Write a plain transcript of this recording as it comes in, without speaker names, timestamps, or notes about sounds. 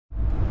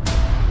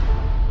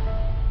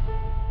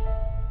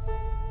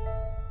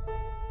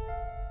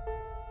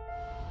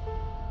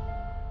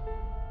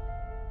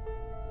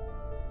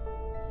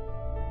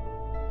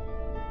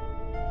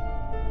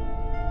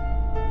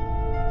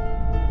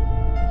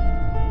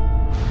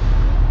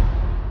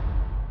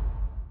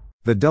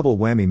The double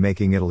whammy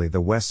making Italy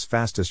the West's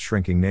fastest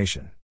shrinking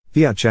nation.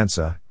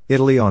 Piacenza,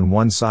 Italy. On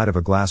one side of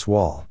a glass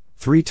wall,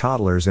 3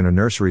 toddlers in a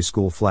nursery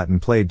school flatten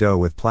Play-Doh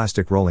with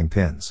plastic rolling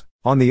pins.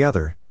 On the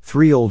other,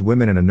 3 old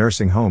women in a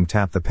nursing home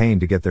tap the pane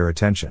to get their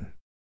attention.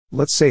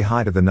 "Let's say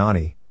hi to the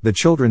nonni," the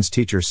children's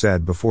teacher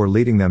said before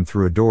leading them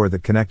through a door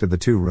that connected the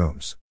 2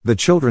 rooms. The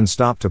children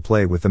stopped to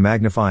play with the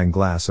magnifying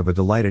glass of a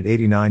delighted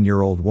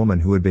 89-year-old woman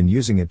who had been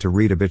using it to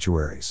read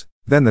obituaries.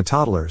 Then the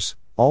toddlers,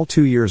 all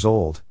 2 years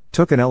old,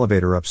 took an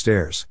elevator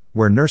upstairs,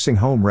 where nursing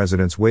home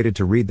residents waited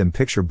to read them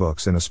picture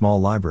books in a small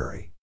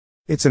library.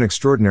 "It's an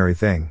extraordinary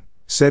thing,"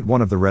 said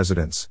one of the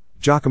residents,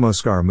 Giacomo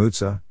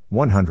Scaramuzza,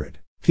 100.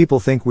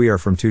 "People think we are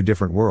from 2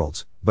 different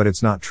worlds, but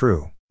it's not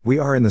true. We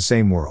are in the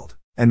same world.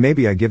 And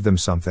maybe I give them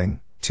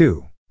something,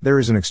 too. There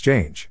is an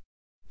exchange."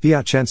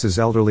 Piacenza's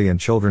Elderly and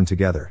Children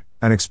Together,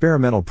 an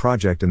experimental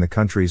project in the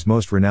country's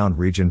most renowned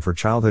region for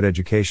childhood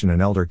education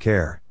and elder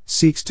care,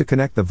 seeks to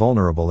connect the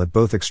vulnerable at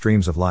both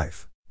extremes of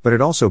life. But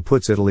it also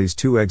puts Italy's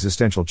 2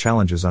 existential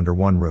challenges under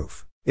one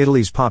roof.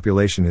 Italy's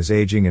population is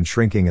aging and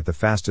shrinking at the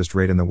fastest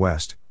rate in the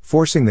West,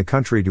 forcing the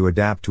country to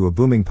adapt to a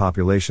booming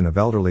population of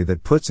elderly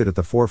that puts it at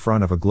the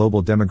forefront of a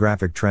global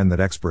demographic trend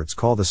that experts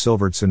call the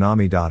silver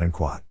tsunami.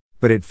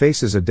 But it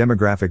faces a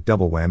demographic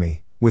double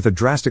whammy, with a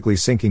drastically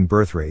sinking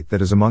birth rate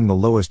that is among the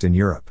lowest in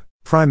Europe.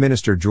 Prime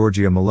Minister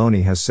Giorgia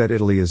Meloni has said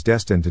Italy is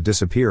destined to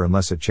disappear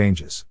unless it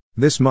changes.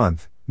 This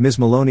month, Ms.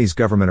 Meloni's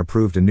government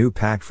approved a new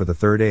pact for the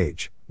third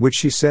age, which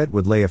she said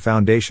would lay a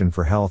foundation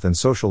for health and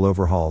social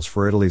overhauls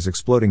for Italy's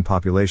exploding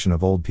population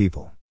of old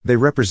people. "They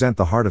represent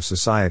the heart of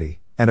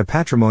society, and a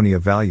patrimony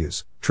of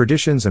values,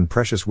 traditions and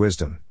precious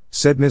wisdom,"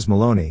 said Ms.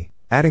 Meloni,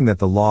 adding that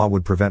the law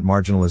would prevent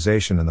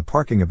marginalization and the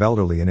parking of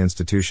elderly in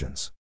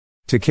institutions.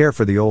 "To care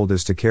for the old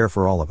is to care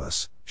for all of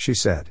us," she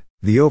said.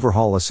 The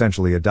overhaul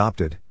essentially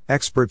adopted,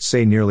 experts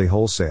say nearly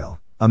wholesale,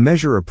 a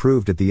measure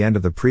approved at the end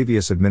of the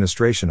previous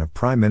administration of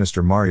Prime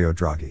Minister Mario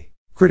Draghi.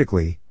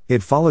 Critically,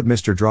 it followed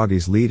Mr.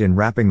 Draghi's lead in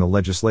wrapping the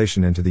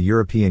legislation into the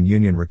European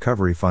Union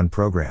Recovery Fund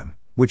program,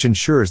 which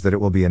ensures that it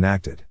will be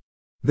enacted.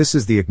 "This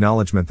is the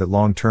acknowledgement that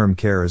long-term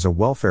care is a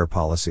welfare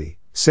policy,"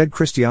 said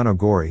Cristiano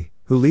Gori,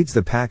 who leads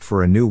the Pact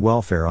for a New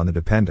Welfare on the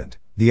Dependent,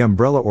 the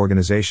umbrella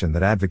organization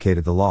that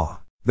advocated the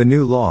law. "The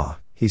new law,"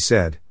 he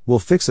said, "will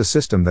fix a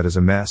system that is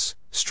a mess,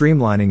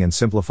 streamlining and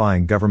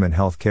simplifying government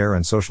health care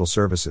and social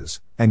services,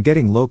 and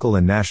getting local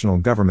and national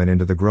government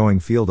into the growing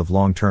field of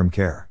long-term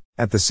care.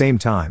 At the same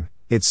time,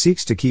 it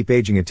seeks to keep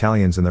aging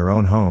Italians in their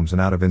own homes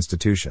and out of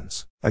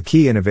institutions. A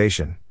key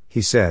innovation,"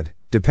 he said,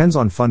 "depends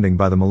on funding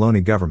by the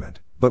Meloni government,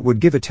 but would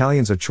give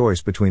Italians a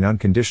choice between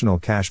unconditional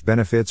cash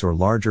benefits or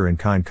larger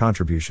in-kind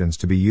contributions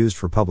to be used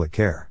for public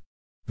care.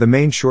 The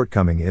main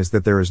shortcoming is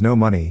that there is no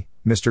money,"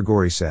 Mr.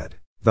 Gori said.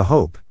 "The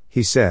hope,"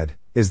 he said,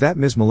 "is that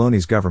Ms.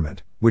 Meloni's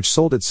government, which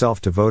sold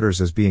itself to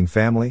voters as being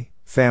family,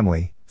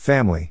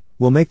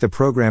 will make the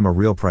program a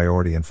real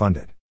priority and fund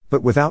it.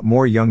 But without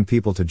more young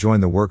people to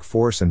join the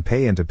workforce and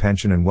pay into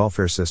pension and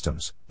welfare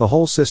systems, the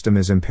whole system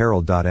is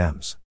imperiled."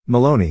 Ms.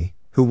 Meloni,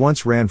 who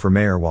once ran for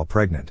mayor while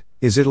pregnant,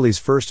 is Italy's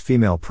first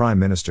female prime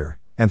minister,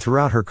 and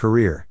throughout her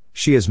career,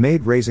 she has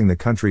made raising the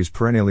country's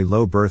perennially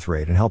low birth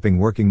rate and helping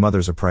working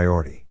mothers a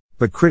priority.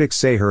 But critics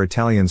say her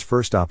Italians'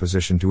 first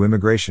opposition to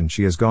immigration.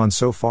 She has gone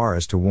so far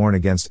as to warn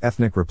against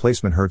ethnic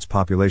replacement hurts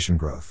population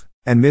growth.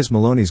 And Ms.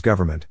 Meloni's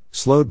government,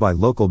 slowed by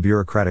local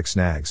bureaucratic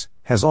snags,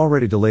 has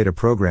already delayed a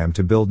program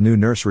to build new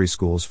nursery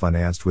schools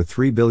financed with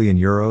 €3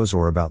 billion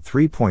or about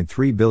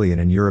 $3.3 billion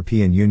in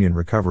European Union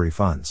recovery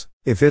funds.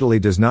 If Italy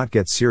does not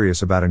get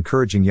serious about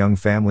encouraging young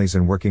families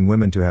and working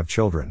women to have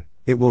children,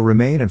 it will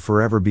remain and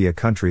forever be a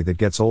country that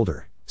gets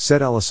older,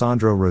 said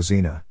Alessandro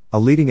Rosina, a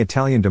leading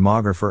Italian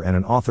demographer and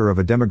an author of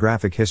A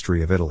Demographic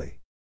History of Italy.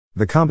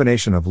 The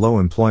combination of low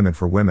employment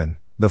for women,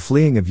 the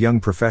fleeing of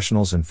young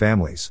professionals and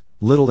families,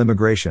 little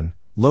immigration,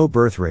 low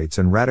birth rates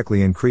and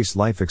radically increased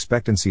life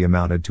expectancy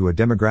amounted to a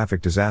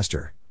demographic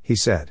disaster, he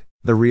said.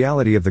 The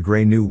reality of the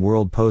Grey New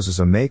World poses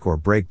a make or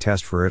break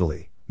test for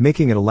Italy,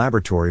 making it a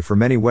laboratory for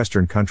many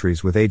Western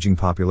countries with aging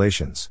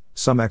populations,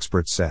 some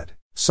experts said.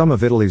 Some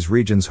of Italy's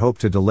regions hope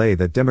to delay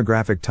that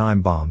demographic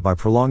time bomb by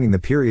prolonging the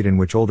period in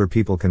which older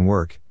people can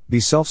work, be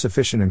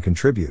self-sufficient and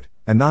contribute,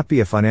 and not be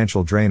a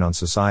financial drain on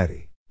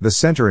society. The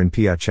center in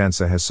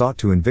Piacenza has sought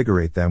to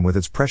invigorate them with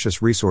its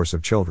precious resource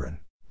of children.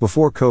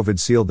 Before COVID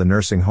sealed the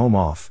nursing home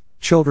off,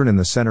 children in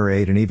the center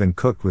ate and even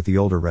cooked with the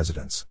older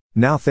residents.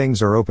 Now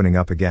things are opening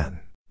up again.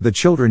 The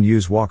children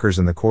use walkers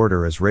in the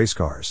corridor as race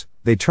cars,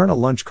 they turn a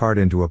lunch cart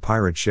into a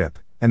pirate ship,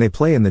 and they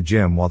play in the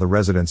gym while the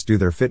residents do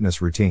their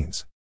fitness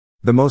routines.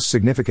 The most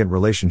significant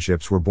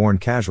relationships were born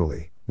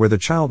casually, where the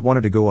child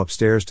wanted to go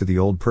upstairs to the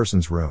old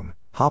person's room,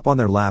 hop on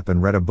their lap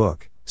and read a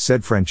book,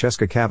 said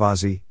Francesca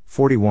Cavazzi,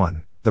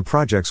 41, the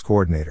project's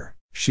coordinator.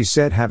 She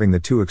said having the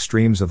two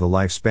extremes of the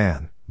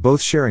lifespan,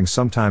 both sharing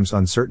sometimes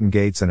uncertain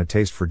gaits and a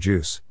taste for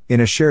juice, in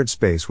a shared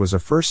space was a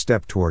first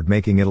step toward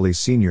making Italy's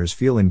seniors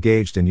feel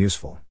engaged and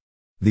useful.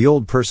 The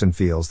old person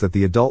feels that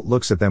the adult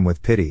looks at them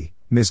with pity,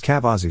 Ms.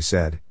 Cavazzi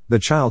said. The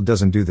child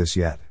doesn't do this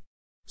yet.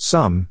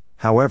 Some,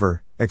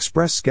 however,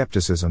 expressed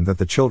skepticism that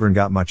the children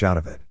got much out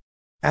of it.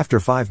 After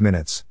 5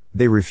 minutes,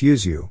 they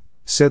refuse you,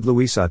 said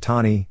Luisa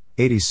Tani,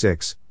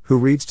 86, who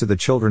reads to the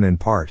children in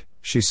part,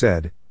 she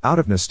said, out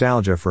of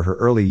nostalgia for her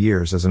early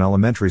years as an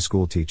elementary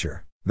school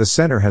teacher. The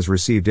center has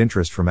received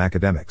interest from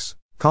academics.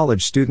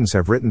 College students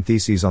have written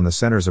theses on the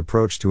center's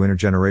approach to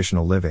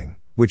intergenerational living,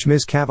 which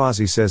Ms.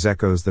 Cavazzi says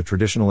echoes the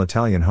traditional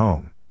Italian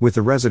home, with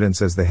the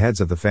residents as the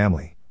heads of the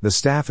family, the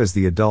staff as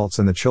the adults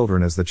and the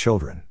children as the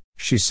children.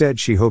 She said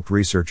she hoped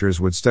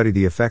researchers would study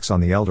the effects on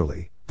the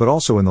elderly, but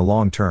also in the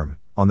long term,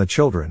 on the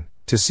children,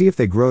 to see if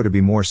they grow to be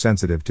more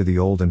sensitive to the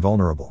old and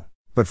vulnerable.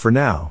 But for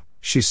now,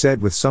 she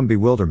said with some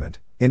bewilderment,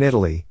 in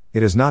Italy,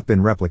 it has not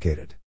been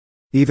replicated.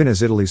 Even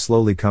as Italy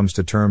slowly comes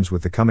to terms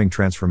with the coming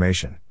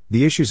transformation,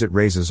 the issues it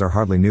raises are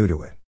hardly new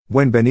to it.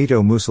 When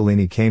Benito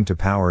Mussolini came to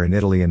power in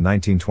Italy in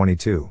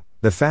 1922,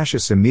 the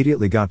fascists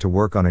immediately got to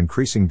work on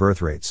increasing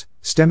birth rates,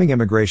 stemming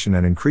immigration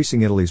and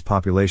increasing Italy's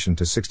population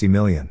to 60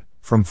 million,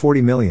 from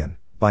 40 million,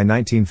 by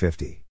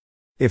 1950.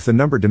 If the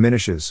number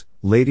diminishes,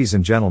 ladies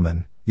and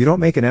gentlemen, you don't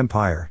make an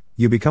empire,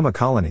 you become a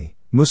colony,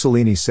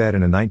 Mussolini said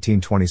in a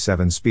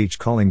 1927 speech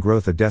calling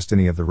growth a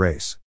destiny of the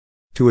race.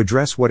 To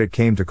address what it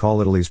came to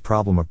call Italy's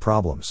problem of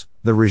problems,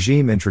 the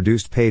regime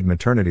introduced paid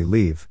maternity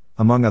leave,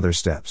 among other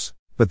steps.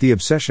 But the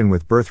obsession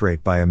with birth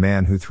rate by a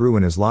man who threw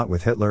in his lot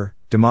with Hitler,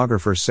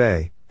 demographers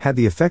say, had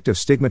the effect of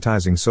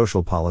stigmatizing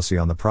social policy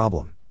on the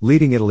problem,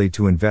 leading Italy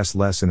to invest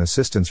less in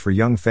assistance for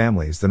young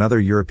families than other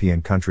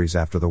European countries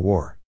after the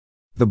war.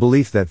 The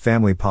belief that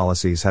family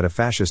policies had a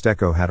fascist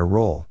echo had a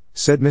role,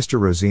 said Mr.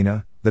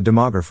 Rosina, the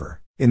demographer.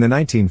 In the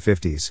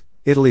 1950s,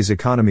 Italy's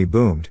economy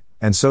boomed,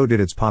 and so did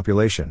its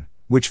population,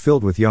 which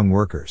filled with young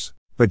workers.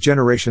 But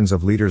generations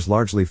of leaders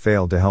largely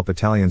failed to help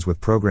Italians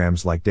with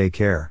programs like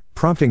daycare,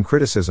 prompting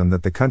criticism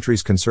that the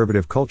country's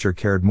conservative culture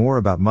cared more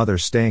about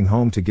mothers staying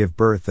home to give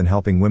birth than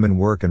helping women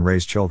work and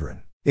raise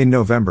children. In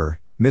November,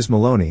 Ms.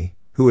 Meloni,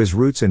 who has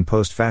roots in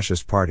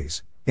post-fascist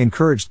parties,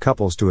 encouraged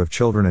couples to have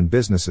children and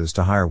businesses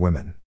to hire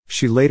women.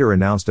 She later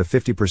announced a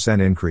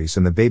 50% increase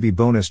in the baby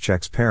bonus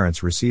checks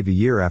parents receive a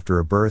year after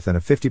a birth and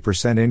a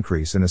 50%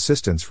 increase in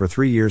assistance for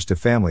 3 years to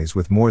families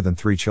with more than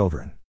 3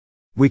 children.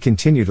 We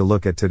continue to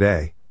look at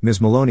today, Ms.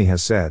 Meloni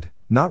has said,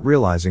 not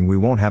realizing we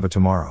won't have a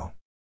tomorrow.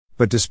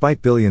 But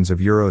despite billions of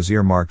euros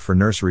earmarked for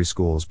nursery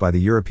schools by the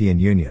European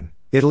Union,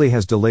 Italy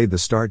has delayed the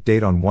start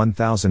date on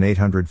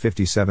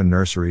 1,857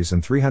 nurseries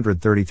and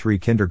 333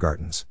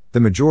 kindergartens, the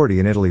majority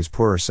in Italy's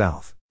poorer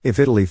south. If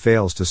Italy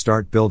fails to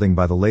start building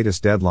by the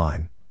latest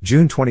deadline,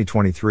 June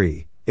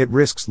 2023, it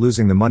risks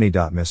losing the money.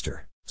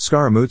 Mr.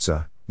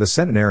 Scaramuzza, the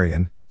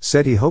centenarian,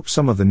 said he hoped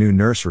some of the new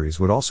nurseries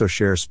would also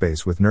share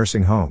space with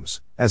nursing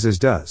homes, as his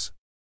does.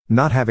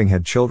 Not having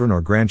had children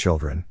or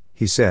grandchildren,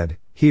 he said,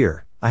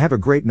 here, I have a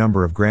great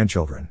number of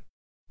grandchildren.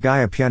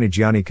 Gaia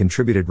Pianigiani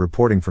contributed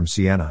reporting from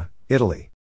Siena, Italy.